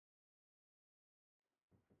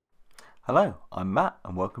Hello, I'm Matt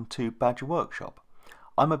and welcome to Badger Workshop.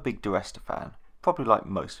 I'm a big Diresta fan, probably like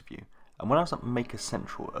most of you, and when I was at Maker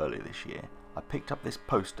Central earlier this year, I picked up this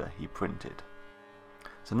poster he printed.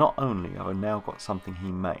 So not only have I now got something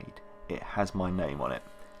he made, it has my name on it.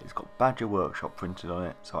 It's got Badger Workshop printed on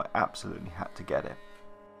it, so I absolutely had to get it.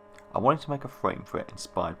 I wanted to make a frame for it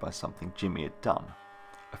inspired by something Jimmy had done.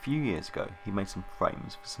 A few years ago, he made some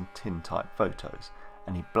frames for some tin type photos,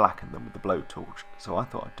 and he blackened them with the blowtorch, so I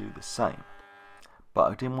thought I'd do the same.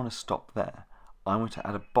 But I didn't want to stop there. I wanted to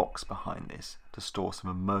add a box behind this to store some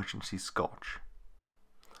emergency scotch.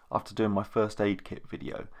 After doing my first aid kit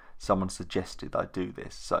video, someone suggested I do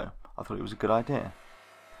this, so I thought it was a good idea.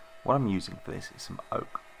 What I'm using for this is some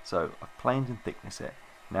oak, so I've planed and thicknessed it.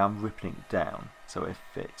 Now I'm ripping it down so it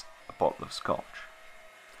fits a bottle of scotch.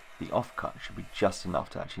 The offcut should be just enough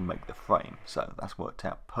to actually make the frame, so that's worked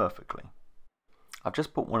out perfectly. I've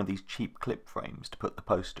just bought one of these cheap clip frames to put the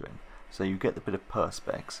poster in, so you get the bit of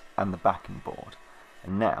perspex and the backing board,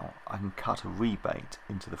 and now I can cut a rebate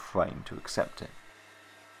into the frame to accept it.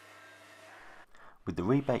 With the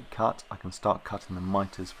rebate cut, I can start cutting the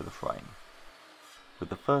miters for the frame. With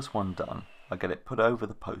the first one done, I get it put over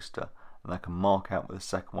the poster and I can mark out where the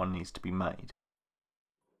second one needs to be made.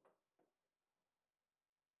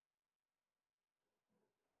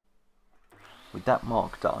 With that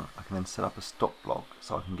mark done, I can then set up a stop block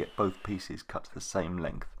so I can get both pieces cut to the same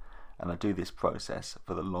length, and I do this process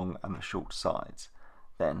for the long and the short sides.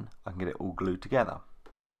 Then I can get it all glued together.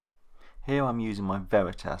 Here I'm using my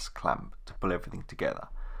Veritas clamp to pull everything together.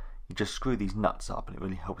 You just screw these nuts up and it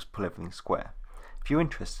really helps pull everything square. If you're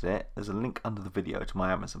interested in it, there's a link under the video to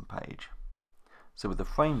my Amazon page. So with the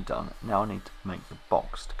frame done, now I need to make the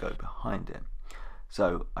box to go behind it.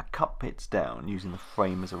 So I cut bits down using the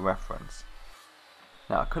frame as a reference.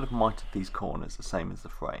 Now I could have mitered these corners the same as the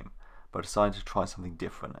frame, but I decided to try something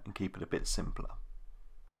different and keep it a bit simpler.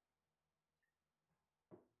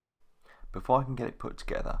 Before I can get it put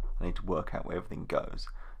together, I need to work out where everything goes,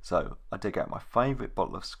 so I dig out my favourite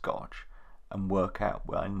bottle of scotch and work out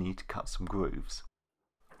where I need to cut some grooves.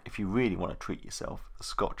 If you really want to treat yourself, the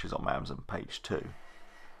scotch is on my Amazon page too,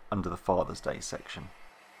 under the Father's Day section.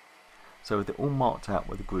 So with it all marked out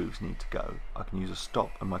where the grooves need to go, I can use a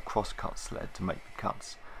stop and my crosscut sled to make the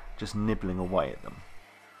cuts, just nibbling away at them.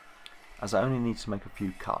 As I only need to make a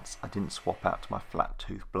few cuts, I didn't swap out to my flat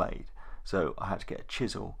tooth blade, so I had to get a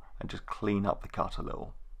chisel and just clean up the cut a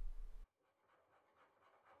little.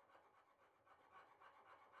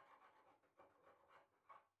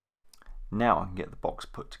 Now I can get the box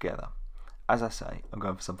put together. As I say, I'm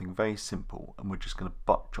going for something very simple and we're just going to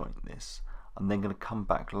butt joint this. I'm then going to come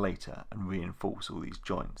back later and reinforce all these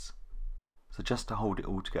joints. So just to hold it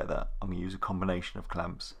all together, I'm going to use a combination of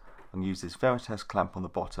clamps. I'm going to use this Veritas clamp on the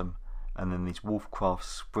bottom and then these Wolfcraft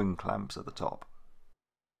spring clamps at the top.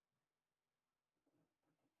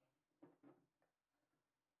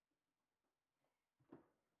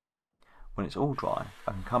 When it's all dry,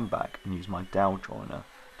 I can come back and use my dowel joiner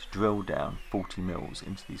to drill down 40 mils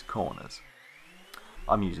into these corners.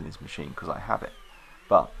 I'm using this machine because I have it,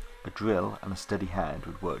 but a drill and a steady hand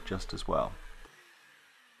would work just as well.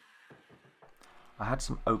 I had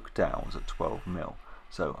some oak dowels at 12 mil,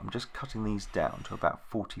 so I'm just cutting these down to about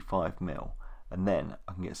 45 mil, and then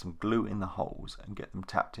I can get some glue in the holes and get them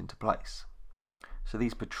tapped into place. So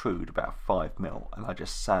these protrude about 5 mil and I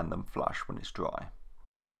just sand them flush when it's dry.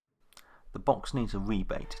 The box needs a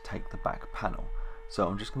rebate to take the back panel, so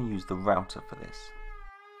I'm just going to use the router for this.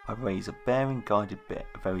 I raise a bearing guided bit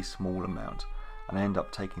a very small amount, and I end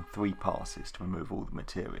up taking 3 passes to remove all the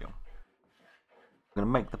material. I'm going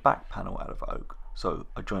to make the back panel out of oak, so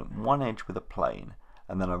I joint one edge with a plane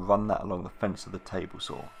and then I run that along the fence of the table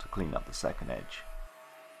saw to clean up the second edge.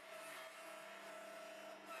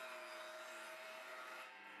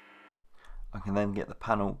 I can then get the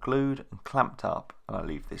panel glued and clamped up and I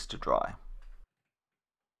leave this to dry.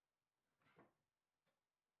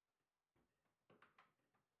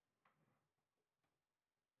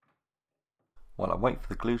 While I wait for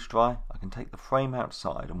the glue to dry, I can take the frame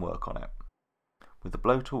outside and work on it. With the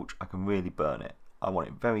blowtorch I can really burn it. I want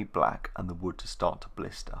it very black and the wood to start to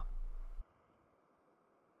blister.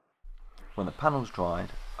 When the panel's dried,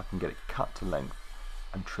 I can get it cut to length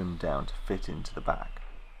and trimmed down to fit into the back.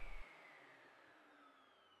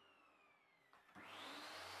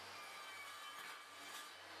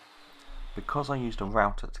 Because I used a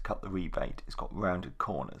router to cut the rebate, it's got rounded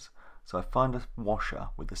corners, so I find a washer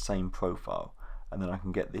with the same profile and then I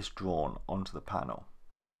can get this drawn onto the panel.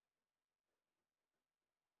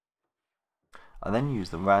 I then use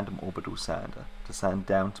the random orbital sander to sand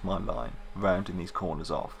down to my line, rounding these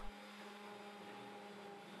corners off.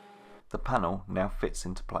 The panel now fits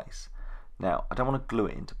into place. Now I don't want to glue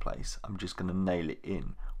it into place, I'm just going to nail it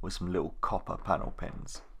in with some little copper panel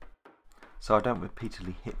pins. So I don't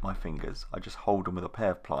repeatedly hit my fingers, I just hold them with a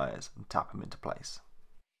pair of pliers and tap them into place.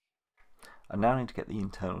 I now need to get the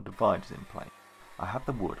internal dividers in place. I have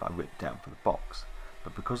the wood I ripped down for the box,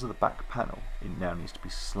 but because of the back panel it now needs to be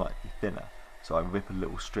slightly thinner, so I rip a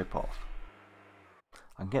little strip off.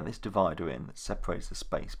 I can get this divider in that separates the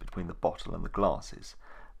space between the bottle and the glasses,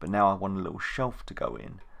 but now I want a little shelf to go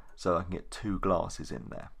in so I can get 2 glasses in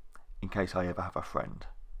there, in case I ever have a friend.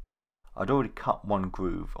 I'd already cut one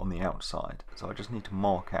groove on the outside, so I just need to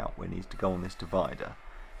mark out where it needs to go on this divider,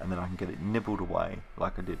 and then I can get it nibbled away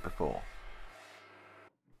like I did before.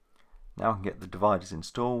 Now I can get the dividers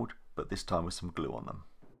installed, but this time with some glue on them.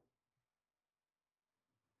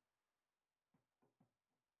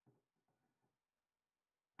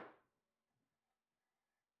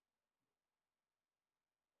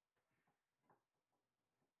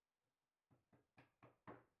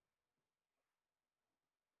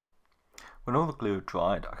 When all the glue had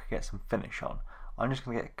dried, I could get some finish on. I'm just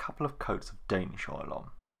going to get a couple of coats of Danish oil on.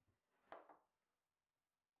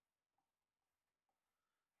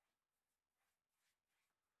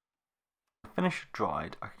 When the finish had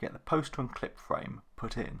dried, I could get the poster and clip frame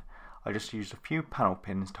put in. I just used a few panel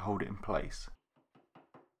pins to hold it in place.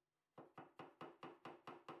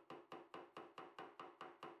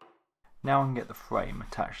 Now I can get the frame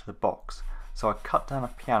attached to the box, so I cut down a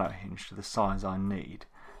piano hinge to the size I need.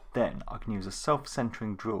 Then I can use a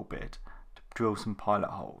self-centering drill bit to drill some pilot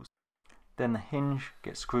holes. Then the hinge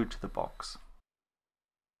gets screwed to the box.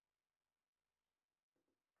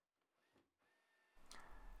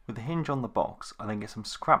 With the hinge on the box, I then get some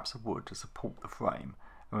scraps of wood to support the frame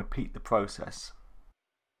and repeat the process.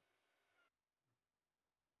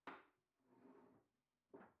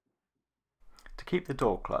 To keep the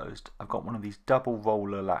door closed, I've got one of these double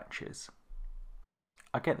roller latches.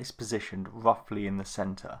 I get this positioned roughly in the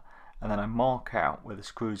centre, and then I mark out where the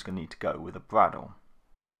screws are going to need to go with a bradawl.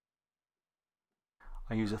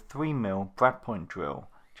 I use a 3mm brad point drill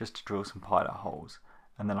just to drill some pilot holes,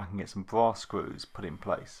 and then I can get some brass screws put in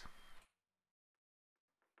place.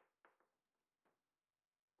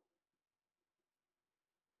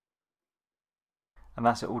 And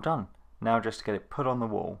that's it all done. Now just to get it put on the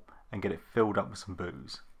wall and get it filled up with some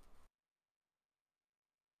booze.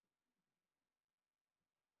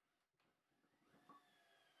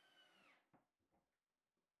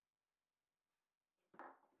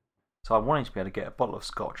 So I wanted to be able to get a bottle of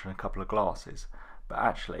scotch and a couple of glasses, but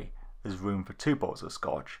actually there's room for 2 bottles of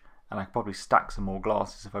scotch, and I could probably stack some more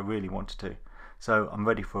glasses if I really wanted to, so I'm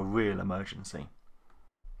ready for a real emergency.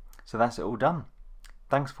 So that's it all done.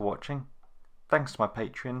 Thanks for watching, thanks to my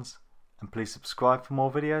patrons, and please subscribe for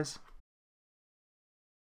more videos.